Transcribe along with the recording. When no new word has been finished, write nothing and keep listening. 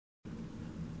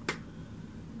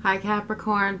Hi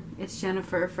Capricorn, it's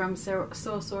Jennifer from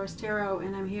Soul Source Tarot,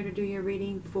 and I'm here to do your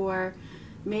reading for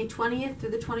May 20th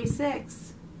through the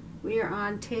 26th. We are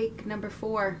on take number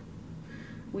 4.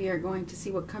 We are going to see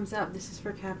what comes up. This is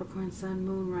for Capricorn, Sun,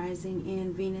 Moon, Rising,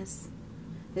 and Venus.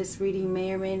 This reading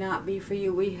may or may not be for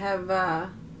you. We have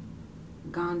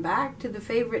gone back to the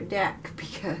favorite deck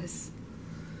because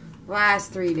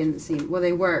last 3 didn't seem, well,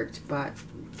 they worked, but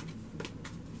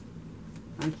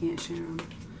I can't share them.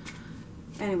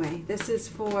 Anyway, this is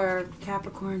for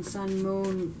Capricorn, Sun,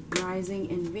 Moon,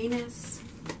 Rising, and Venus.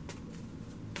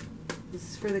 This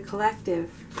is for the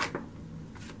collective.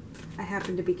 I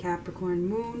happen to be Capricorn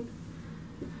Moon.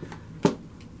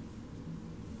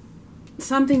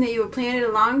 Something that you had planted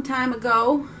a long time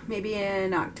ago, maybe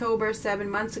in October, 7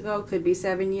 months ago, could be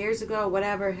 7 years ago,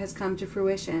 whatever, has come to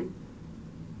fruition.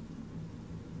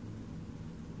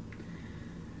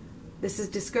 This is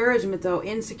discouragement, though.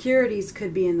 Insecurities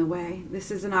could be in the way. This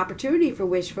is an opportunity for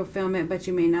wish fulfillment, but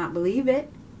you may not believe it.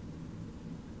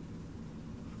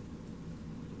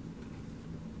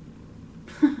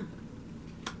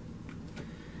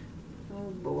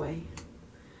 Oh, boy.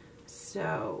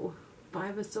 So,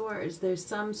 5 of Swords. There's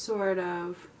some sort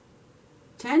of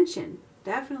tension.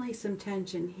 Definitely some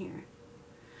tension here.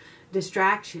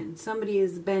 Distraction. Somebody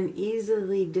has been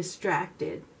easily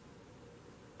distracted.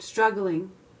 Struggling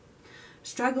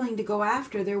to go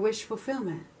after their wish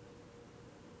fulfillment.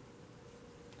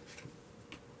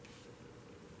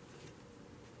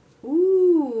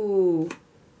 Ooh.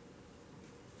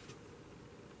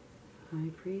 High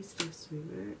Priestess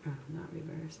reversed. Oh, not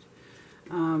reversed.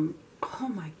 Oh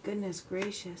my goodness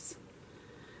gracious.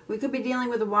 We could be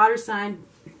dealing with a water sign.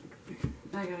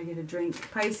 I gotta get a drink.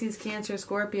 Pisces, Cancer,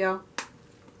 Scorpio.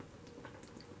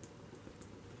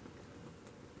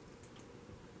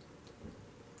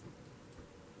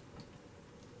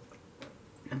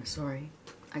 I'm sorry.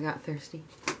 I got thirsty.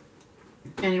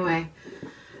 Anyway.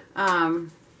 Wow.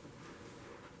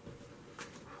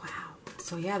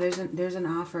 So yeah, there's an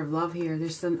offer of love here.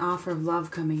 There's an offer of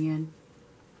love coming in.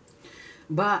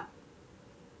 But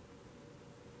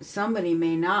somebody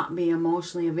may not be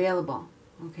emotionally available.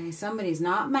 Okay? Somebody's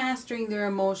not mastering their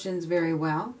emotions very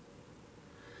well.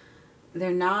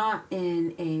 They're not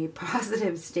in a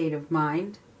positive state of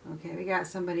mind. Okay? We got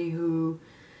somebody who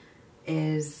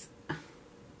is,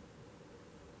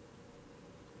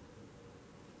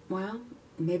 well,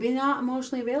 maybe not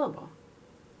emotionally available.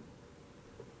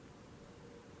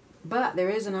 But there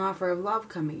is an offer of love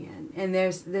coming in. And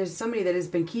there's somebody that has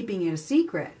been keeping it a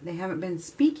secret. They haven't been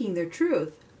speaking their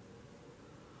truth.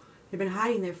 They've been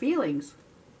hiding their feelings.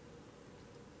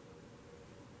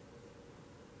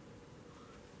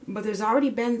 But there's already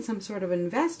been some sort of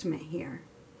investment here.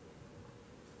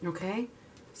 Okay?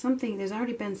 There's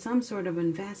already been some sort of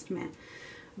investment.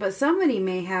 But somebody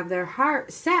may have their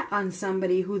heart set on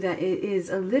somebody who that is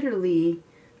literally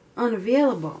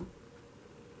unavailable.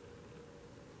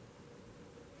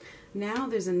 Now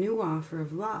there's a new offer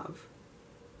of love.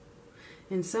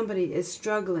 And somebody is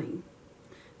struggling.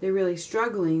 They're really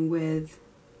struggling with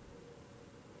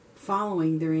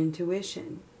following their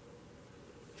intuition.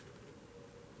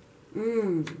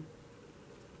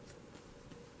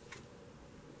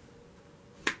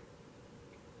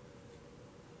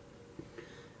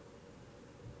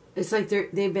 It's like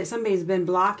somebody's been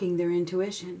blocking their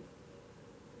intuition.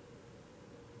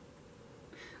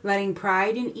 Letting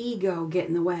pride and ego get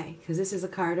in the way. Because this is a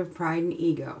card of pride and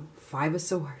ego. 5 of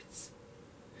Swords.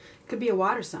 Could be a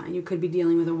water sign. You could be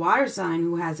dealing with a water sign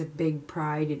who has a big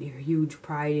pride and huge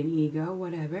pride and ego,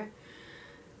 whatever.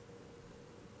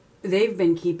 They've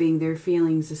been keeping their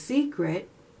feelings a secret.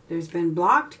 There's been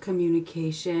blocked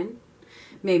communication.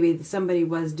 Maybe somebody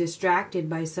was distracted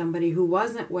by somebody who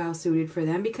wasn't well suited for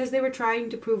them because they were trying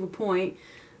to prove a point.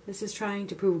 This is trying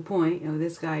to prove a point. You know,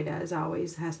 this guy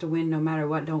always has to win no matter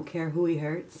what. Don't care who he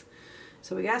hurts.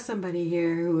 So we got somebody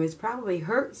here who has probably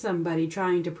hurt somebody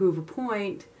trying to prove a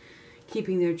point,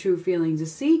 keeping their true feelings a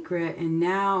secret. And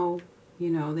now, you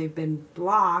know, they've been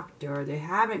blocked or they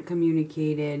haven't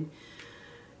communicated.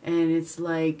 And it's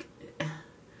like,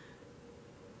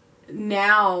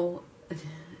 now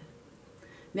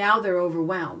they're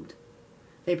overwhelmed.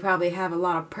 They probably have a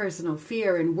lot of personal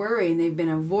fear and worry, and they've been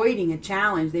avoiding a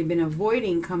challenge. They've been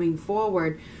avoiding coming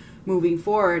forward, moving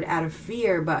forward out of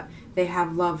fear, but they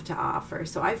have love to offer.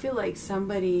 So I feel like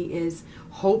somebody is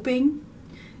hoping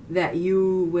that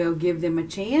you will give them a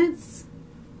chance.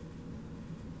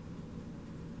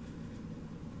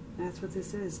 That's what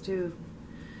this is, too.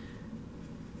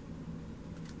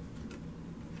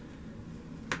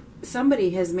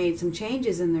 Somebody has made some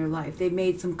changes in their life. They've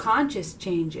made some conscious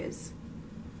changes.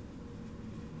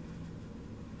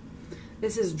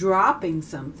 This is dropping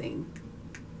something.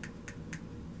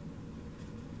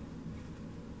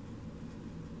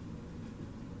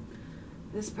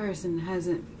 This person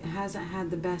hasn't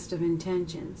had the best of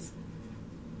intentions.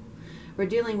 We're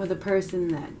dealing with a person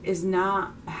that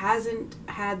hasn't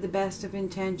had the best of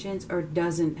intentions or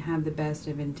doesn't have the best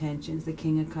of intentions. The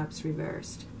King of Cups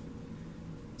reversed.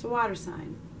 It's a water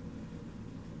sign.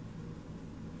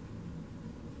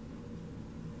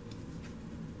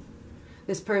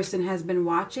 This person has been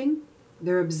watching.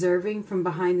 They're observing from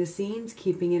behind the scenes,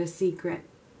 keeping it a secret.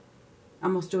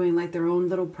 Almost doing like their own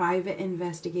little private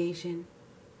investigation.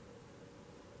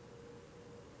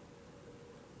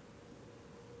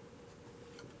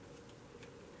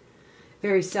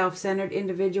 Very self-centered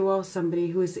individual, somebody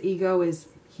whose ego is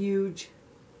huge.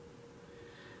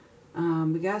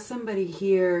 We got somebody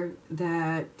here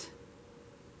that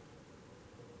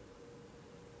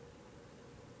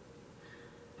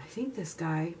I think this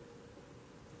guy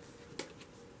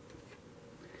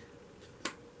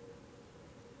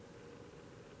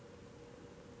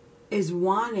is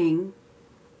wanting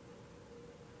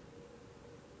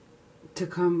to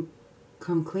come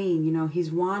clean. You know,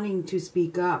 he's wanting to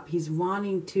speak up. He's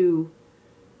wanting to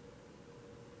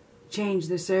change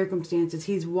the circumstances.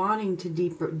 He's wanting to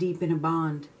deepen a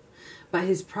bond. But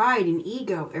his pride and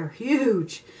ego are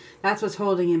huge. That's what's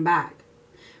holding him back.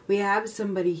 We have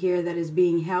somebody here that is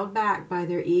being held back by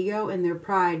their ego and their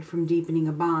pride from deepening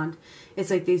a bond. It's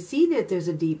like they see that there's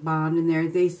a deep bond in there.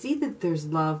 They see that there's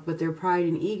love, but their pride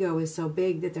and ego is so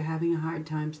big that they're having a hard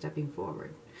time stepping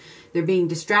forward. They're being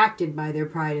distracted by their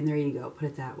pride and their ego, put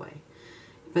it that way.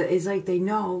 But it's like they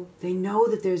know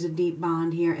that there's a deep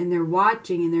bond here, and they're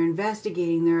watching and they're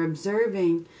investigating, they're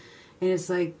observing, and it's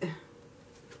like,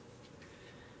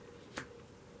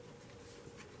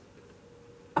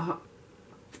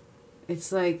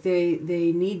 it's like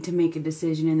they need to make a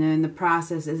decision, and then the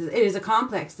process is, it is a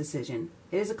complex decision.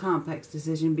 It is a complex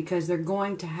decision because they're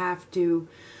going to have to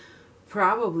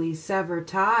probably sever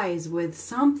ties with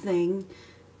something.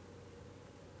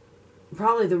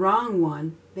 Probably the wrong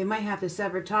one. They might have to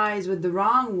sever ties with the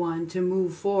wrong one to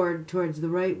move forward towards the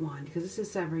right one, because this is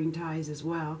severing ties as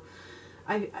well.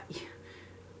 I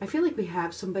feel like we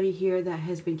have somebody here that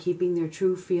has been keeping their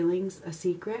true feelings a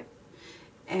secret,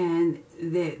 and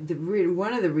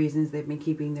one of the reasons they've been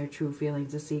keeping their true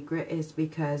feelings a secret is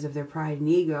because of their pride and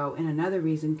ego, and another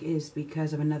reason is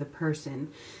because of another person.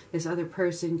 This other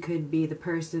person could be the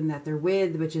person that they're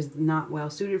with, which is not well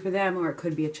suited for them, or it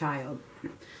could be a child.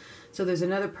 So there's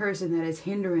another person that is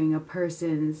hindering a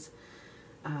person's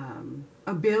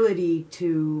ability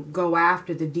to go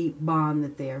after the deep bond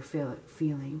that they are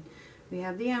feeling. We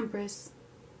have the Empress.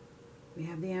 We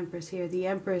have the Empress here. The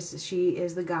Empress, she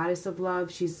is the goddess of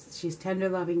love. She's tender,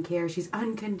 loving care. She's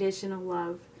unconditional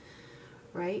love,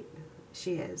 right?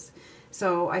 She is.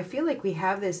 So I feel like we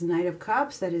have this Knight of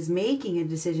Cups that is making a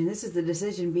decision. This is the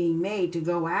decision being made to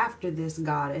go after this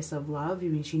goddess of love. I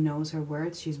mean, she knows her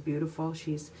worth. She's beautiful.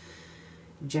 She's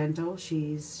gentle.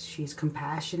 She's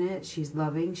compassionate. She's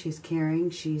loving. She's caring.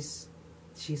 She's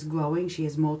glowing. She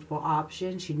has multiple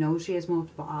options. She knows she has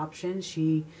multiple options.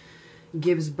 She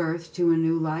gives birth to a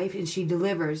new life, and she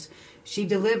delivers. She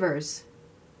delivers.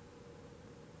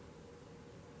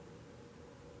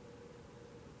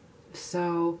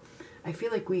 So I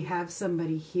feel like we have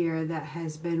somebody here that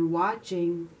has been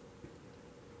watching.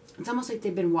 It's almost like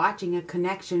they've been watching a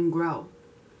connection grow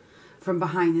from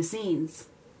behind the scenes.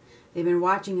 They've been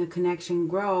watching a connection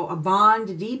grow, a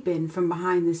bond deepen from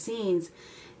behind the scenes,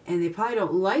 and they probably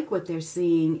don't like what they're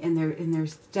seeing, and they're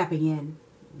stepping in.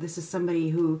 This is somebody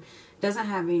who doesn't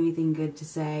have anything good to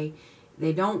say.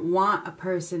 They don't want a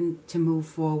person to move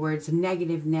forward. It's a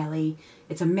negative Nelly.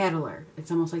 It's a meddler.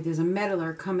 It's almost like there's a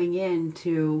meddler coming in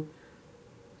to,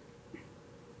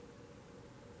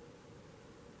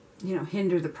 you know,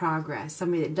 hinder the progress.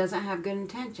 Somebody that doesn't have good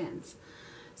intentions.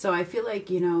 So I feel like,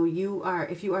 you know,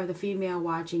 if you are the female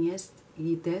watching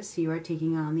this, you are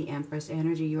taking on the Empress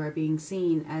energy. You are being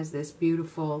seen as this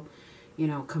beautiful, you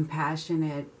know,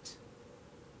 compassionate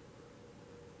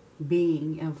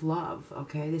being of love.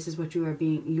 Okay, this is what you are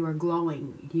being. You are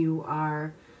glowing. You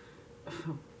are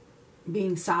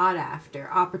being sought after.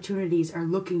 Opportunities are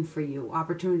looking for you.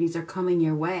 Opportunities are coming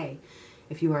your way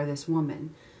if you are this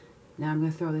woman. Now I'm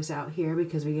going to throw this out here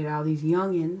because we get all these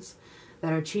youngins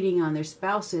that are cheating on their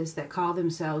spouses that call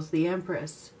themselves the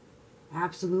Empress.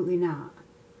 Absolutely not.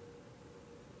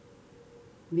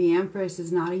 The Empress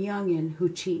is not a youngin who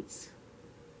cheats.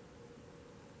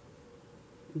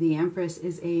 The Empress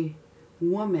is a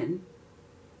woman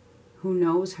who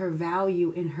knows her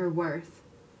value and her worth.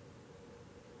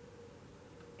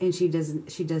 And she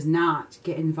does not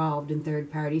get involved in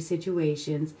third party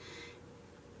situations.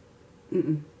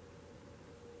 Mm-mm.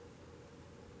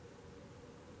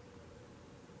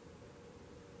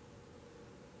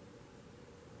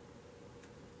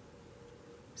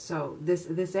 So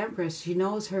this Empress, she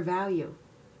knows her value.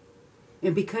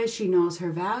 And because she knows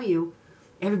her value,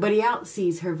 everybody else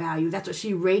sees her value. That's what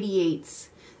she radiates.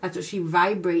 That's what she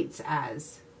vibrates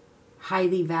as.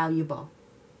 Highly valuable.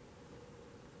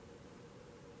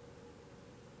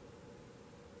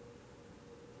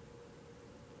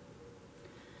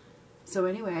 So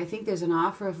anyway, I think there's an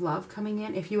offer of love coming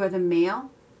in. If you are the male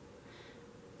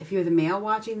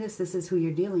watching this, this is who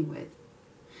you're dealing with.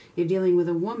 You're dealing with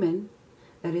a woman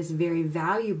that is very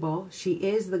valuable. She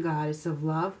is the goddess of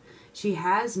love. She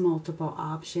has multiple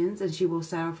options, and she will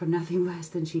settle for nothing less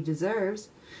than she deserves.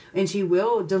 And she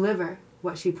will deliver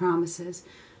what she promises.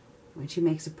 When she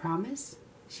makes a promise,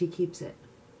 she keeps it.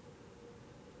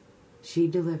 She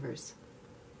delivers.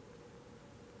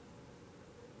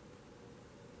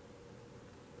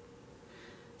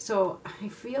 So I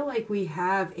feel like we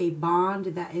have a bond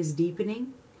that is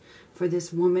deepening for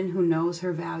this woman who knows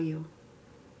her value.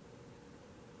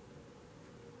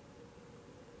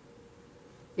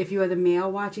 If you are the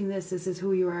male watching this, this is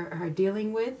who you are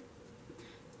dealing with.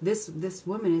 This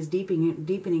woman is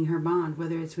deepening her bond,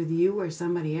 whether it's with you or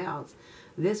somebody else.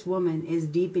 This woman is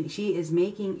deepening. She is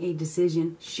making a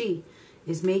decision. She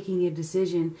is making a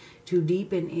decision to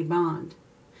deepen a bond.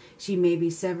 She may be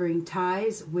severing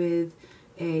ties with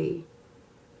I'm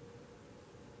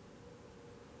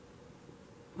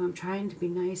trying to be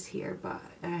nice here, but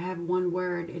I have one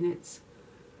word and it's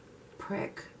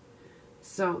prick.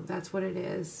 So that's what it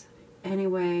is.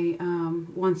 Anyway,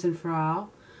 once and for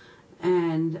all.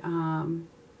 And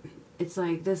it's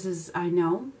like, this is, I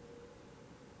know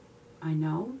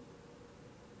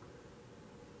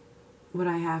what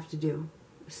I have to do.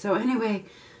 So anyway,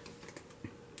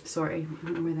 sorry, I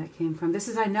don't know where that came from. This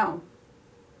is, I know,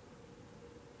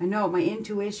 my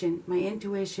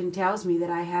intuition tells me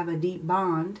that I have a deep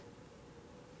bond.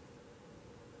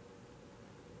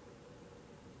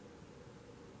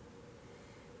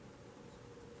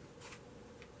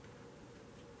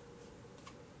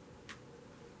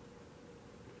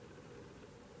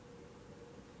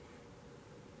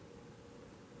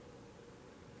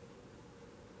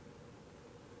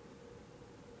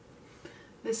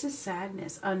 This is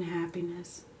sadness,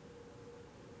 unhappiness,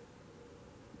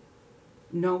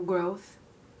 no growth.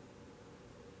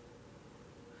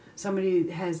 Somebody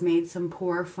has made some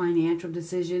poor financial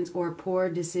decisions or poor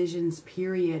decisions,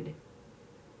 period.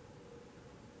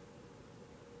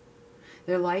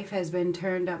 Their life has been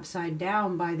turned upside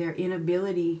down by their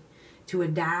inability to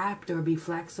adapt or be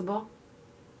flexible.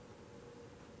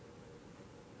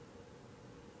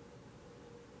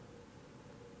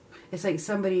 It's like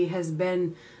somebody has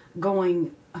been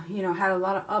going, had a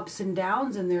lot of ups and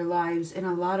downs in their lives, and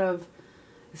a lot of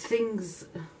things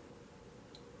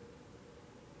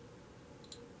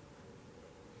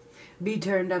be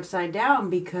turned upside down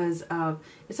because of,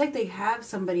 it's like they have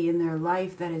somebody in their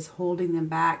life that is holding them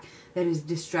back, that is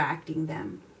distracting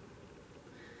them.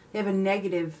 They have a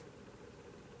negative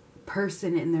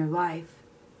person in their life.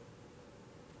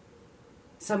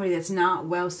 Somebody that's not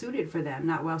well suited for them,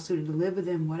 not well suited to live with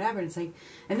them, whatever. It's like,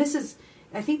 and this is,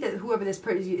 I think that whoever this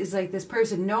person is, like, this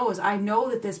person knows, I know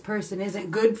that this person isn't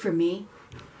good for me.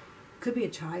 Could be a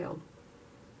child.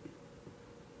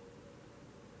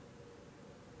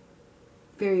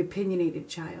 Very opinionated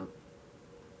child.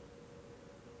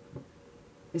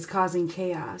 It's causing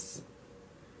chaos.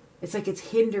 It's like it's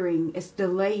hindering, it's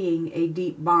delaying a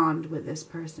deep bond with this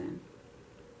person.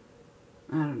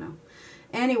 I don't know.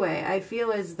 Anyway, I feel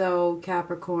as though,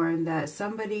 Capricorn, that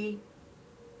somebody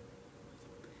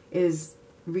is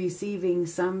receiving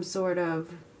some sort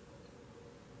of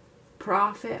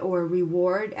profit or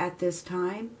reward at this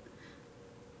time.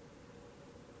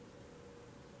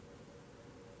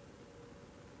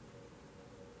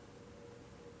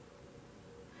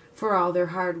 For all their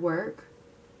hard work.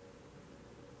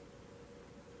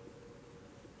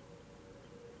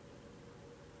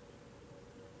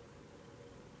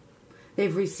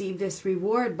 They've received this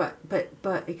reward,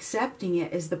 but accepting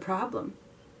it is the problem.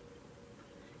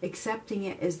 Accepting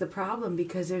it is the problem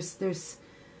because there's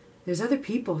other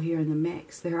people here in the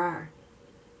mix. There are.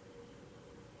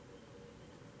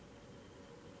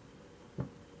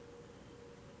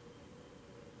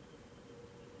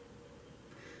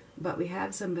 But we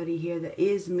have somebody here that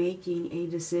is making a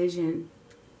decision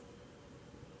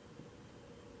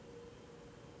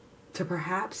to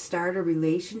perhaps start a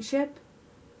relationship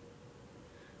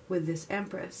with this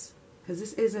Empress. Because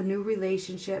this is a new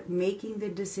relationship, making the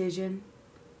decision.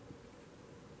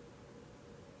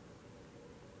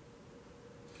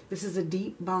 This is a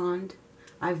deep bond.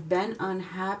 I've been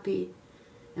unhappy,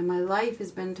 and my life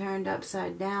has been turned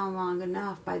upside down long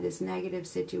enough by this negative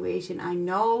situation. I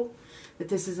know that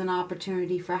this is an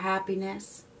opportunity for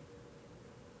happiness.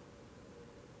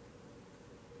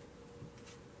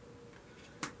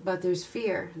 But there's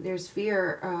fear. There's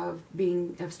fear of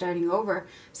starting over.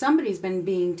 Somebody's been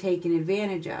being taken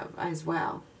advantage of as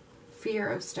well. Fear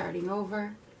of starting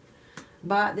over.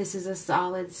 But this is a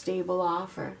solid, stable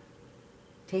offer.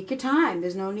 Take your time.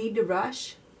 There's no need to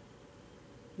rush.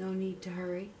 No need to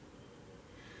hurry.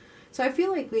 So I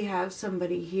feel like we have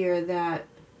somebody here that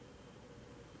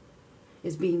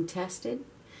is being tested.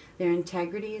 Their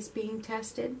integrity is being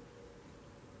tested.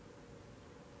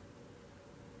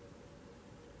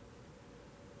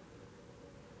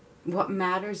 What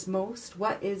matters most?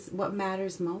 What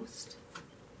matters most?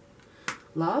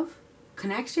 Love?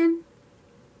 Connection?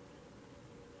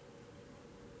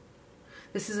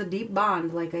 This is a deep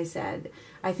bond, like I said.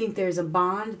 I think there's a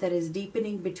bond that is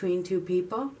deepening between two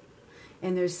people,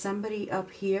 and there's somebody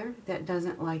up here that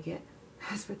doesn't like it.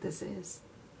 That's what this is.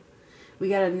 We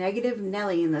got a negative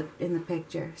Nelly in the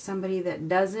picture. Somebody that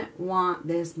doesn't want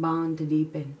this bond to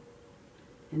deepen.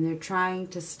 And they're trying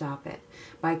to stop it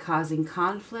by causing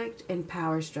conflict and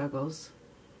power struggles.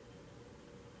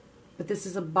 But this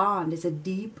is a bond. It's a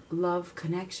deep love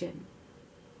connection.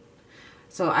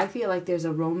 So I feel like there's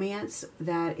a romance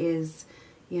that is,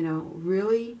 you know,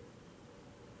 really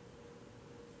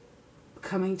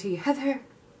coming together.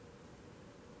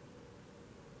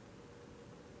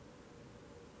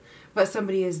 But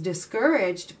somebody is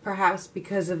discouraged, perhaps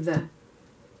because of the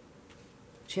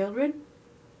children.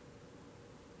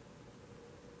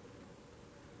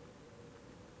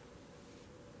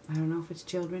 I don't know if it's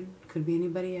children. Could be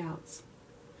anybody else.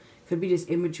 Could be just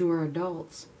immature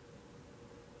adults.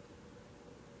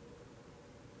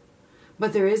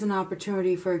 But there is an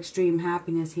opportunity for extreme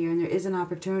happiness here, and there is an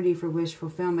opportunity for wish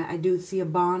fulfillment. I do see a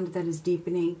bond that is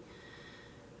deepening.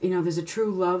 You know, there's a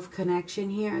true love connection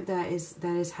here that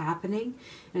is happening.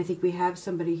 And I think we have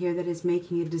somebody here that is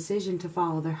making a decision to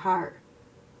follow their heart.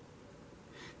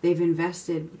 They've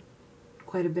invested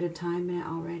quite a bit of time in it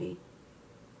already.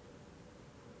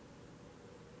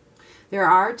 There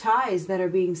are ties that are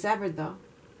being severed, though.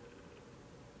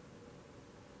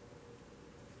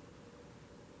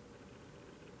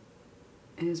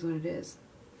 It is what it is.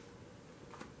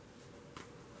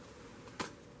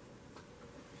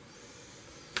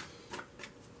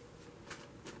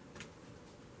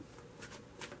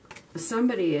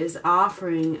 Somebody is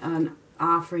offering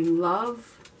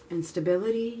love and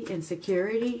stability and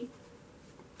security.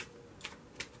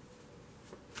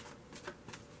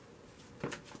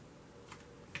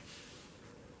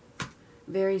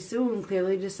 Very soon,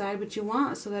 clearly decide what you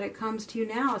want so that it comes to you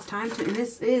now. It's time to, and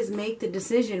this is make the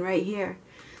decision right here.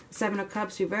 Seven of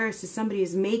Cups reversed is somebody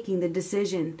is making the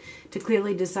decision to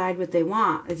clearly decide what they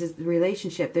want. This is the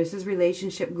relationship. This is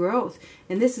relationship growth.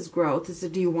 And this is growth. This is,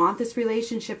 do you want this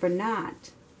relationship or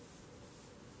not?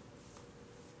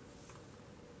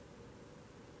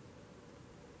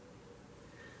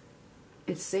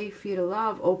 It's safe for you to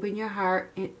love. Open your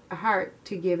heart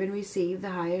to give and receive the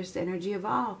highest energy of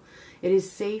all. It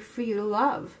is safe for you to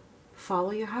love.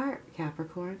 Follow your heart,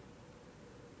 Capricorn.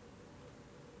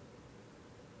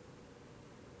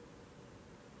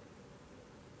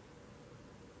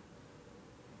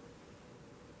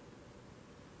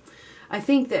 I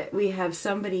think that we have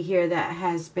somebody here that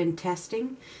has been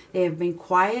testing. They have been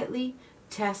quietly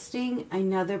testing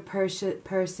another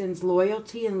person's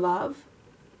loyalty and love.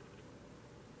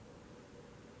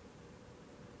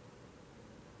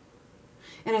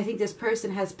 And I think this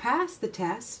person has passed the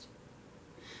test.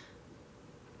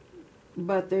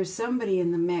 But there's somebody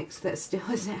in the mix that still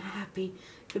isn't happy.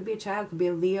 Could be a child, could be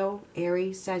a Leo,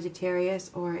 Aries,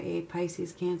 Sagittarius, or a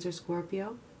Pisces, Cancer,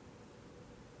 Scorpio.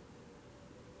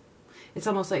 It's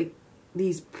almost like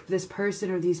this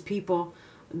person or these people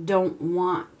don't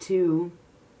want to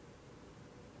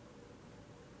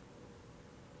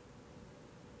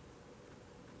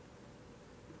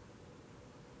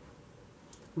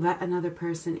let another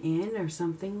person in or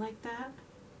something like that.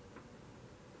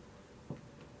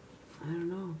 I don't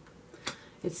know.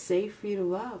 It's safe for you to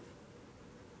love.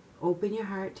 Open your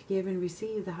heart to give and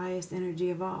receive the highest energy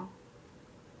of all.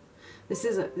 This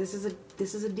is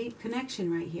a deep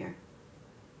connection right here.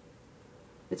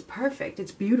 It's perfect.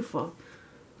 It's beautiful.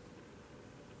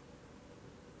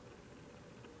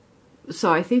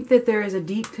 So I think that there is a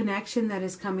deep connection that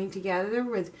is coming together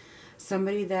with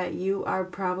somebody that you are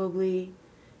probably,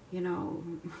 you know,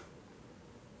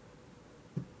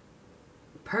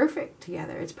 perfect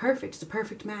together. It's perfect. It's a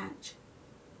perfect match.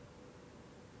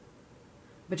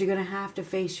 But you're going to have to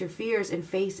face your fears and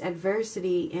face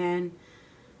adversity, and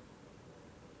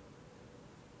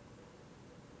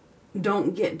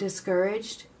don't get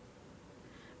discouraged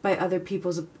by other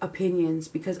people's opinions,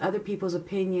 because other people's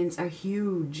opinions are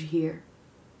huge here.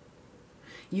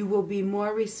 You will be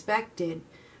more respected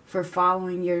for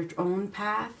following your own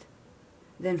path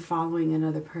than following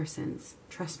another person's.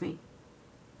 Trust me.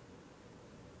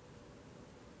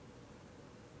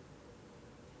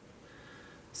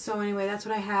 So anyway, that's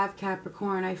what I have,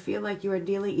 Capricorn. I feel like you are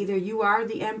dealing, either you are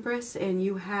the Empress and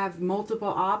you have multiple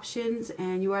options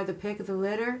and you are the pick of the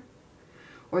litter,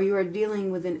 or you are dealing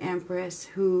with an Empress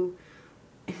who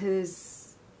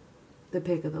is the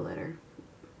pick of the litter.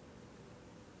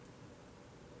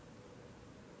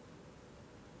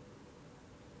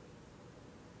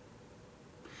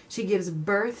 She gives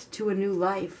birth to a new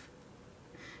life.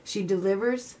 She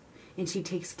delivers and she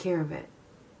takes care of it.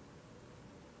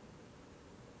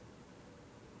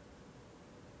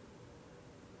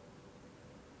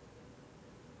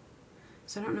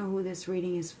 So I don't know who this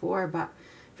reading is for, but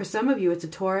for some of you it's a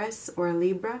Taurus or a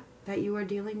Libra that you are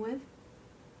dealing with.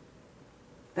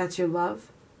 That's your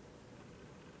love.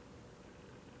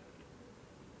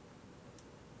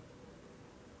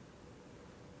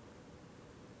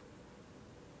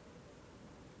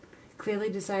 Clearly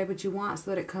decide what you want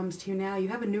so that it comes to you now. You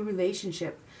have a new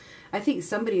relationship. I think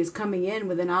somebody is coming in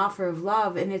with an offer of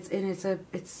love, and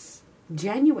it's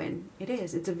genuine. It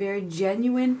is. It's a very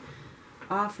genuine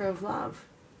offer of love.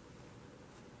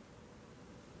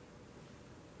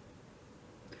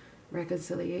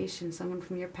 Reconciliation. Someone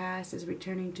from your past is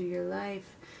returning to your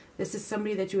life. This is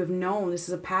somebody that you have known. This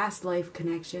is a past life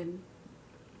connection.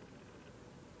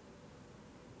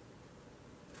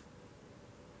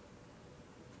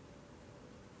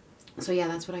 So yeah,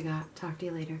 that's what I got. Talk to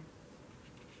you later.